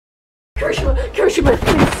Kirishima,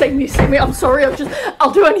 please save me. I'm sorry,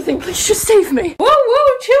 I'll do anything. Please just save me.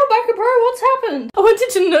 Whoa, chill, Baku bro, what's happened? I went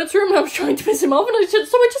into the nurse room and I was trying to piss him off, and I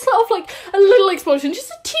just let off like a little explosion,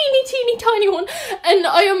 just a teeny tiny one, and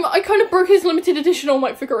I kind of broke his limited edition All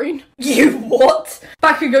Might figurine. You what?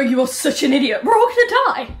 Bakugo, you are such an idiot. We're all gonna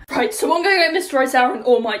die. Right, so I'm gonna get Mr. Aizawa and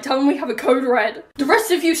All Might, tell them we have a code red. The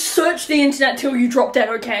rest of you search the internet till you drop dead,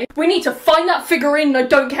 okay? We need to find that figurine, and I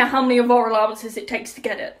don't care how many of our allowances it takes to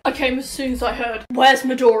get it. I came as soon as I heard. Where's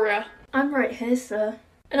Midoriya? I'm right here, sir.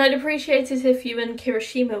 And I'd appreciate it if you and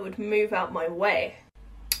Kirishima would move out my way.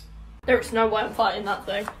 There is no way I'm fighting that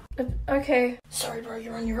thing. Okay. Sorry, bro,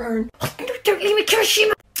 you're on your own. Don't leave me,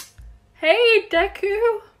 Kirishima! Hey,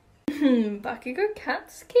 Deku! Bakugo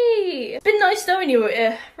Katsuki. It's been nice knowing you,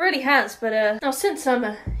 it really has, but now since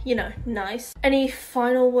I'm, you know, nice. Any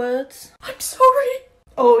final words? I'm sorry!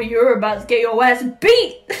 Oh, you're about to get your ass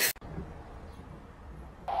beat!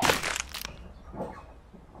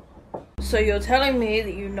 So you're telling me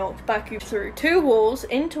that you knocked Baku through 2 walls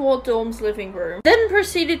into our dorm's living room, then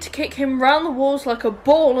proceeded to kick him round the walls like a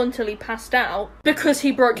ball until he passed out because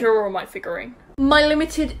he broke your All Might figurine. My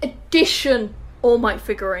limited edition All Might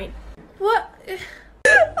figurine. What?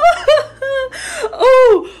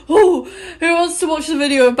 Who wants to watch the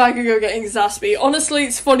video of Bakugo getting Zaspy? Honestly,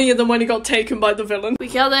 it's funnier than when he got taken by the villain. We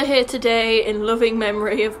gather here today in loving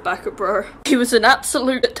memory of Bakubro. He was an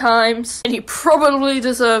absolute at times, and he probably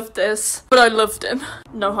deserved this, but I loved him.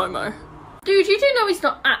 No homo. Dude, you do know he's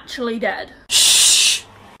not actually dead. Shh!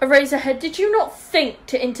 Eraserhead, did you not think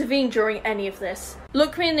to intervene during any of this?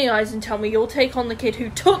 Look me in the eyes and tell me you'll take on the kid who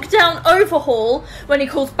took down Overhaul when he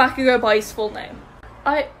calls Bakugo by his full name.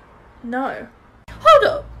 No. Hold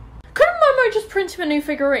up! Couldn't Momo just print him a new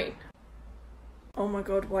figurine? Oh my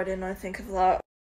god, why didn't I think of that?